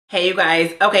Hey you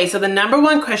guys, okay, so the number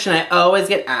one question I always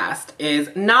get asked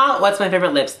is not what's my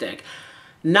favorite lipstick,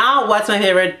 not what's my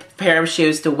favorite pair of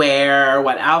shoes to wear,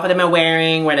 what outfit am I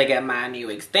wearing, where to get my new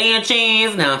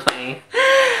extensions. No, I'm playing.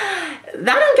 I don't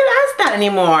get asked that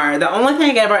anymore. The only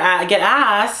thing I ever get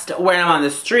asked when I'm on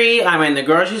the street, I'm in the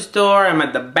grocery store, I'm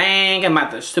at the bank, I'm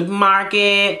at the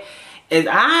supermarket, is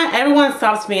everyone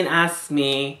stops me and asks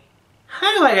me,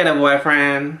 how do I get a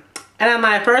boyfriend? And I'm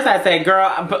like, first I say,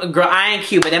 girl, I ain't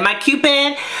Cupid. Am I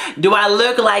Cupid? Do I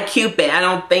look like Cupid? I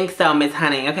don't think so, Miss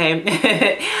Honey,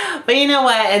 okay? But you know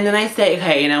what? And then I say,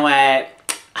 okay, you know what?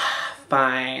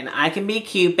 Fine, I can be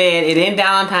Cupid. It ain't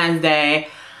Valentine's Day.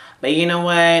 But you know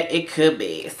what? It could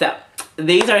be. So,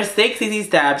 these are 6 easy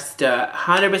steps to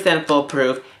 100%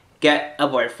 foolproof get a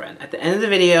boyfriend. At the end of the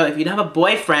video, if you don't have a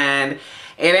boyfriend,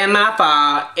 it ain't my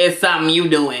fault. It's something you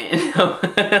doing.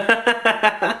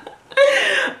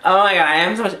 Oh my god, I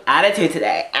have so much attitude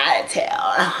today. Attitude.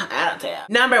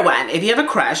 Number 1, if you have a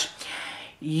crush,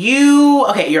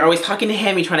 you're always talking to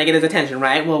him, you're trying to get his attention,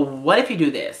 right? Well, what if you do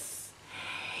this?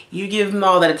 You give him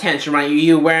all that attention, right?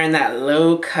 You wearing that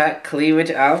low-cut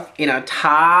cleavage up,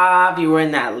 top, you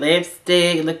wearing that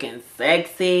lipstick, looking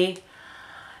sexy.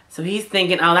 So he's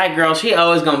thinking, oh, that girl, she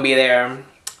always gonna be there.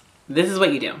 This is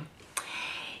what you do.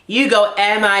 You go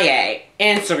MIA,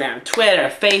 Instagram, Twitter,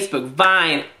 Facebook,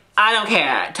 Vine, I don't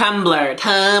care. Tumblr.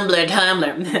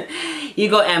 You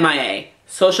go MIA.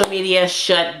 Social media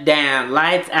shut down.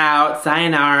 Lights out.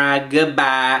 Sayonara.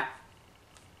 Goodbye.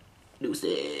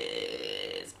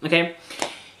 Deuces. Okay?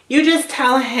 You just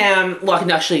tell him, well,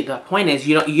 actually, the point is,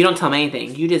 you don't tell him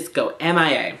anything. You just go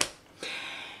MIA.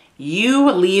 You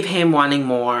leave him wanting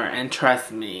more, and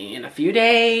trust me, in a few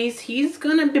days, he's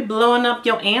gonna be blowing up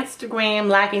your Instagram,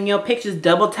 liking your pictures,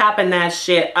 double tapping that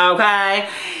shit, okay?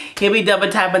 He'll be double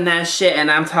tapping that shit,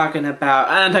 and I'm talking about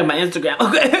Instagram,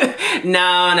 okay?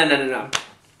 No.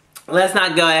 Let's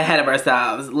not go ahead of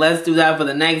ourselves. Let's do that for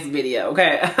the next video,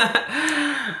 okay?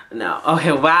 No,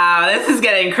 okay, wow, this is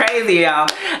getting crazy, y'all.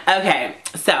 Okay,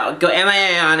 so go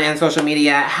MIA on social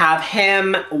media, have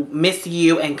him miss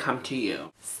you and come to you.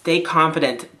 Stay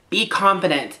confident. Be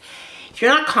confident. If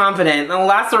you're not confident, then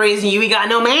that's the reason you got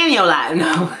no man in your life.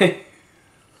 No.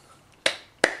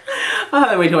 I'm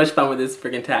having way too much fun with this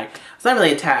freaking tag. It's not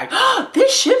really a tag.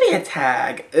 This should be a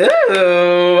tag.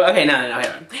 Ooh. Okay, no.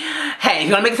 Hey, if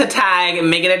you want to make this a tag,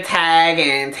 make it a tag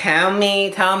and tell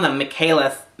them that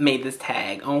Michaela made this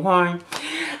tag.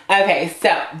 Okay,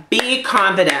 so be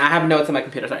confident. I have notes on my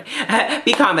computer, sorry.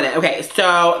 Be confident. Okay,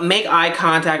 so make eye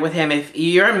contact with him. If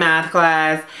you're in math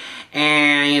class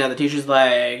and, the teacher's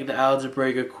like, the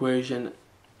algebraic equation.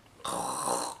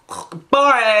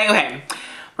 Boring. Okay.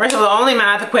 First of all, the only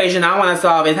math equation I want to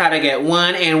solve is how to get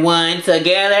 1 and 1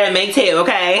 together and make 2,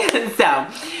 okay? So,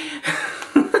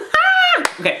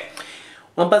 okay.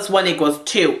 1 plus 1 equals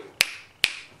 2.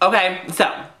 Okay, so,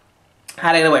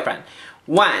 how to get a boyfriend.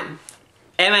 1,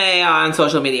 MIA on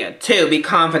social media. 2, be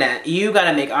confident. You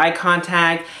gotta make eye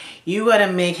contact. You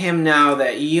gotta make him know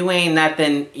that you ain't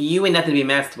nothing to be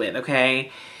messed with, okay?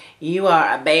 You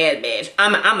are a bad bitch.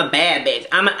 I'm a bad bitch.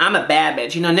 I'm a bad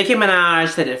bitch. Nicki Minaj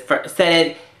said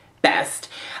it best.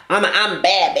 I'm a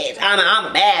bad bitch. I'm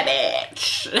a bad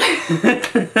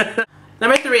bitch.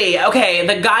 Number 3, okay,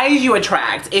 the guys you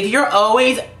attract. If you're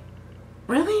always,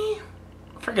 really?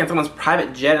 Freaking someone's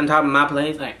private jet on top of my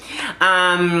place. Okay.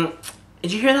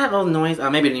 Did you hear that little noise?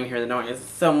 Oh, maybe you didn't even hear the noise.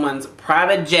 Someone's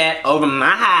private jet over my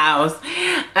house.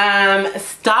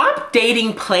 Stop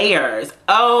dating players.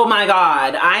 Oh my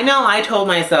god. I know I told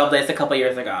myself this a couple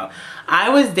years ago. I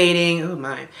was dating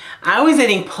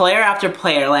player after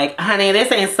player. Like, honey,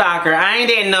 this ain't soccer. I ain't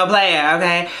dating no player,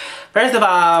 okay? First of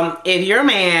all, if your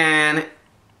man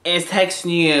is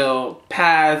texting you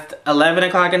past 11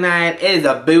 o'clock at night, it is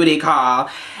a booty call.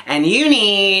 And you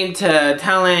need to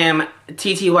tell him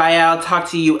TTYL, talk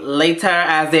to you later,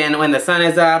 as in when the sun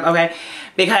is up, okay?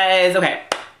 Because, okay,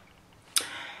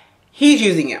 he's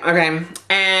using you, okay?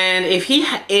 And if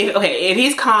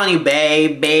he's calling you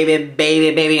baby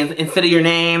instead of your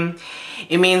name,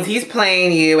 it means he's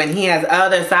playing you and he has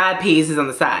other side pieces on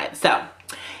the side. So,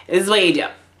 this is what you do.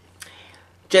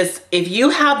 Just, if you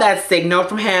have that signal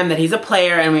from him that he's a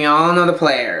player, and we all know the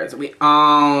players. We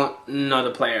all know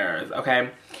the players, okay?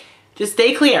 Just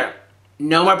stay clear.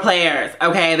 No more players,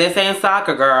 okay? This ain't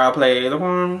soccer, girl. Play the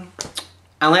one.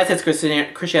 Unless it's Cristiano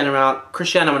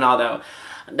Ronaldo.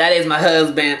 That is my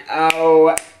husband.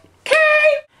 Okay.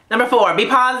 Number 4, be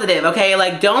positive, okay?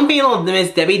 Like, don't be a little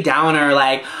Miss Debbie Downer,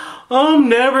 like, I'm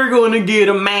never gonna get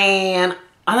a man.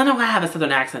 I don't know why I have a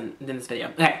southern accent in this video.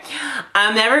 Okay.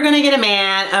 I'm never gonna get a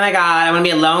man. Oh my god, I'm gonna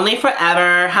be lonely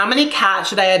forever. How many cats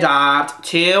should I adopt?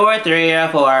 2 or 3 or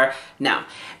 4? No.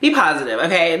 Be positive,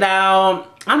 okay? Now,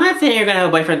 I'm not saying you're gonna have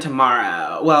a boyfriend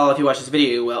tomorrow. Well, if you watch this video,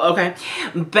 you will, okay?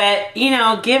 But, you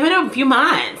know, give it a few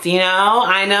months, you know?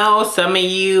 I know some of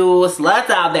you sluts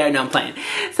out there, no, I'm playing.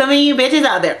 Some of you bitches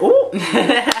out there, ooh,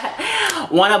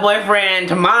 want a boyfriend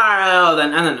tomorrow,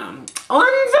 then I don't know. Well,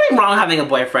 there's nothing wrong with having a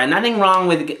boyfriend. Nothing wrong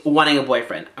with wanting a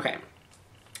boyfriend. Okay.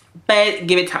 But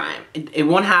give it time. It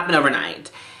won't happen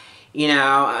overnight. You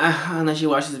know, unless you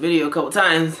watch this video a couple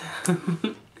times.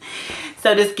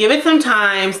 So just give it some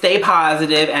time. Stay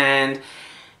positive, and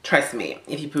trust me,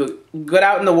 if you put good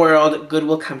out in the world, good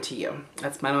will come to you.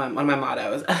 That's one of my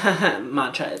mottos.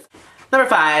 Mantras. Number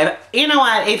 5, you know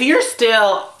what? If you're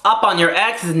still up on your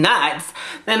ex's nuts,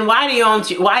 then why do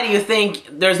you think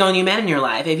there's no new men in your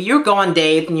life? If you go on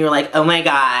dates and you're like, oh my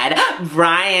god,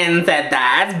 Brian said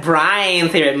that. It's Brian's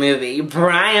favorite movie.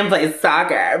 Brian plays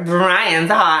soccer.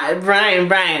 Brian's hot.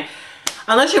 Brian.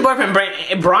 Unless your boyfriend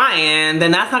Brian,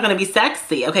 then that's not gonna be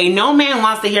sexy, okay? No man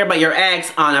wants to hear about your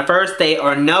ex on a first date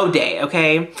or no date,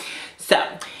 okay? So,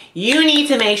 you need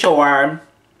to make sure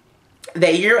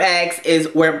that your ex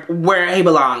is where he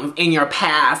belongs, in your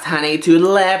past, honey. To the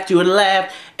left,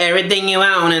 everything you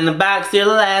own in the box to the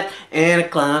left, in a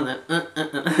closet.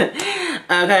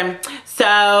 Okay,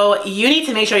 so you need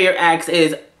to make sure your ex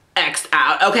is X'd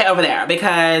out, okay, over there,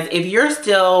 because if you're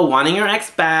still wanting your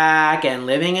ex back and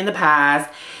living in the past,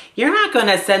 you're not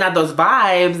gonna send out those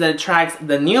vibes that attracts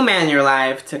the new man in your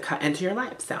life to cut into your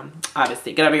life. So,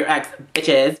 obviously, get over your ex,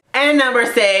 bitches. And number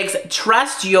 6,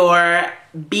 trust your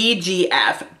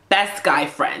BGF, best guy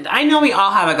friend. I know we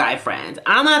all have a guy friend.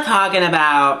 I'm not talking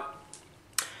about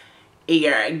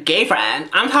your gay friend.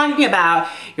 I'm talking about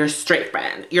your straight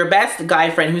friend. Your best guy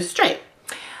friend who's straight.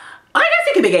 I guess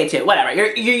he could be gay too, whatever.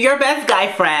 Your best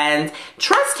guy friend,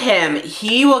 trust him.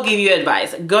 He will give you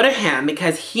advice. Go to him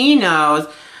because he knows.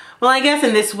 Well, I guess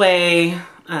in this way,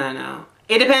 I don't know.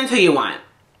 It depends who you want.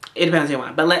 It depends who you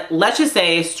want. But let's just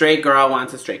say straight girl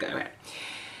wants a straight guy. Okay.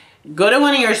 Go to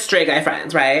one of your straight guy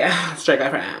friends, right? Straight guy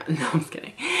friend. No, I'm just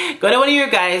kidding. Go to one of your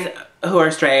guys who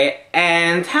are straight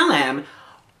and tell him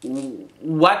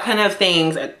what kind of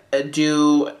things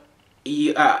do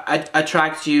you,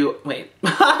 attract you. Wait.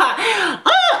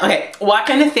 Okay. What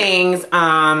kind of things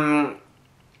are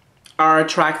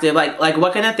attractive? Like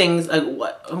what kind of things?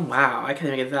 What? Oh wow, I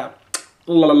can't even get this out.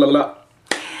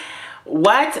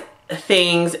 What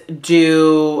things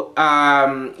do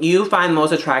you find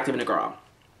most attractive in a girl?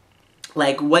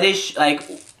 Like what does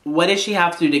she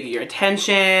have to do to get your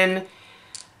attention?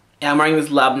 Yeah, I'm wearing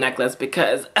this love necklace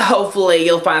because hopefully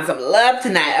you'll find some love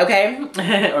tonight,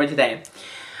 okay? Or today.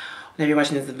 Whenever you're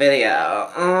watching this video.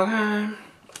 Okay.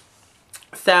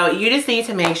 So you just need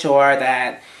to make sure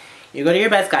that you go to your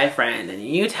best guy friend and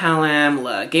you tell him,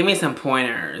 look, give me some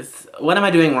pointers. What am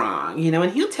I doing wrong? You know,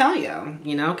 and he'll tell you,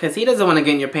 you know, because he doesn't want to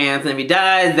get in your pants. And if he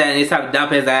does, then you just have to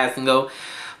dump his ass and go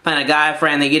find a guy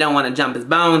friend that you don't want to jump his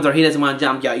bones, or he doesn't want to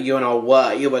jump your, you know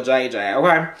what, you a JJ,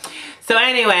 okay? So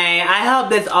anyway, I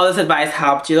hope all this advice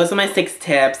helped you. Those are my 6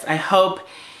 tips. I hope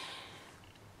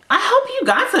you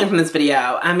got something from this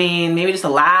video. I mean, maybe just a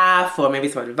laugh or maybe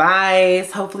some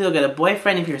advice. Hopefully you'll get a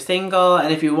boyfriend if you're single.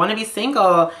 And if you want to be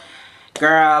single,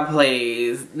 girl,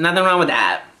 please. Nothing wrong with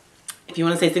that. If you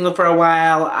want to stay single for a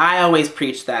while, I always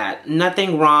preach that.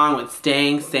 Nothing wrong with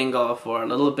staying single for a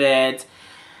little bit.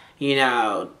 You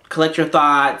know, collect your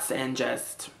thoughts and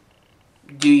just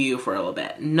do you for a little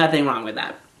bit. Nothing wrong with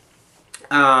that.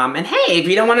 And hey, if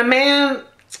you don't want a man,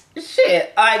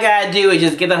 shit, all you gotta do is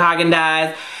just get the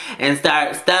Haagen-Dazs and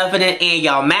start stuffing it in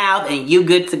your mouth and you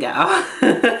good to go.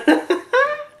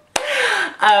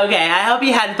 Okay, I hope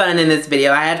you had fun in this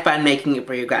video. I had fun making it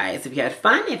for you guys. If you had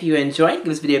fun, if you enjoyed, give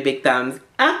this video a big thumbs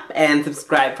up and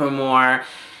subscribe for more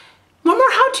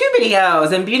how-to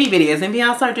videos and beauty videos. Maybe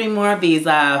I'll start doing more of these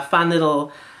fun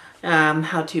little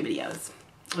how-to videos.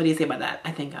 What do you say about that?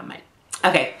 I think I might.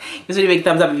 Okay, give this video a big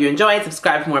thumbs up if you enjoyed.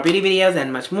 Subscribe for more beauty videos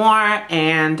and much more.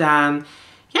 And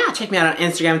yeah, check me out on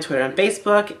Instagram, Twitter, and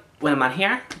Facebook when I'm on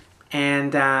here.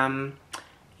 And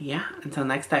yeah, until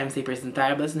next time, stay peace and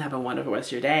fabulous and have a wonderful rest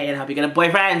of your day. And I hope you get a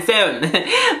boyfriend soon.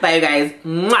 Bye, you guys.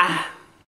 Mwah.